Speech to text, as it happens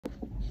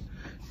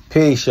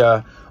Peace,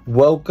 y'all.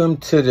 Welcome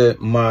to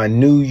my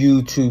new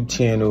YouTube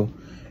channel.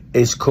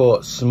 It's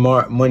called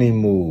Smart Money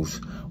Moves,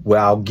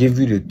 where I'll give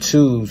you the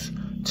tools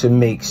to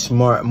make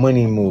smart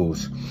money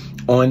moves.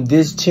 On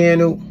this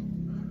channel,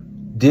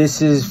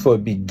 this is for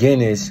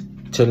beginners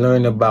to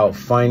learn about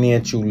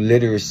financial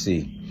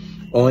literacy.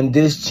 On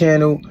this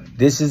channel,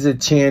 this is a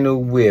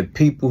channel where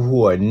people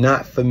who are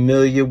not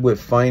familiar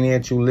with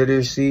financial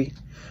literacy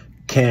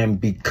can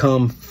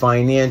become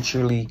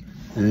financially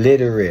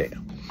literate.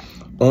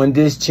 On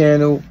this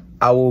channel,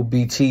 I will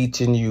be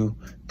teaching you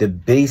the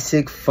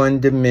basic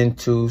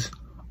fundamentals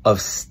of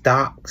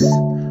stocks.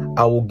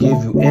 I will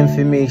give you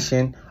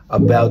information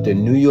about the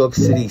New York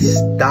City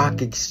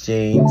Stock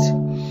Exchange.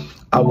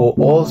 I will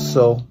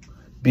also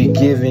be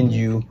giving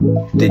you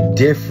the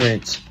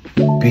difference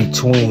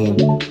between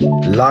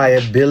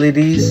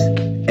liabilities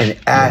and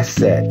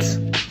assets.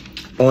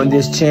 On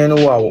this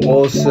channel, I will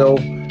also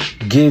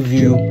give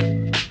you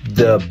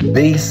the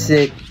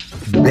basic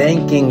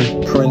banking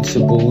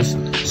principles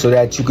so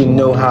that you can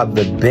know how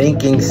the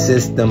banking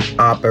system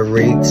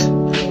operates.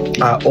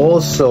 I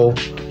also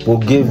will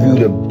give you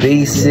the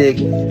basic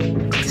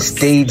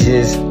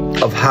stages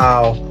of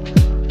how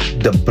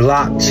the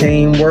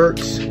blockchain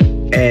works,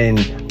 and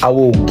I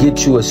will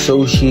get you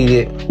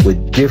associated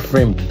with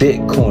different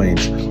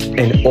Bitcoins.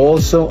 And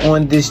also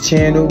on this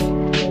channel,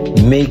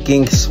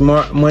 making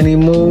smart money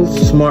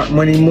moves.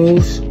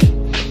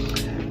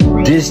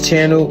 This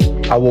channel,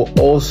 I will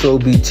also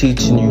be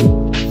teaching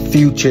you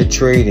future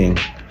trading,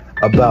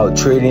 about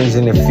tradings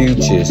in the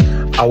futures.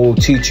 I will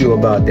teach you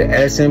about the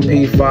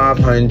S&P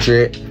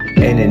 500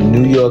 and the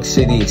New York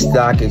City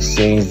Stock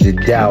Exchange, the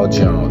Dow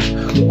Jones.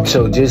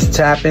 So just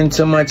tap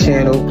into my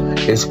channel.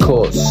 It's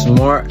called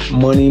Smart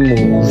Money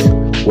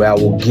Moves, where I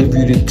will give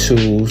you the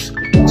tools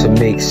to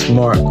make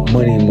smart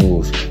money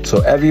moves.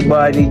 So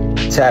everybody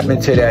tap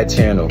into that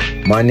channel.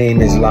 My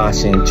name is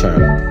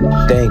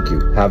LIABILITIES. Thank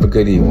you. Have a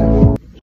good evening.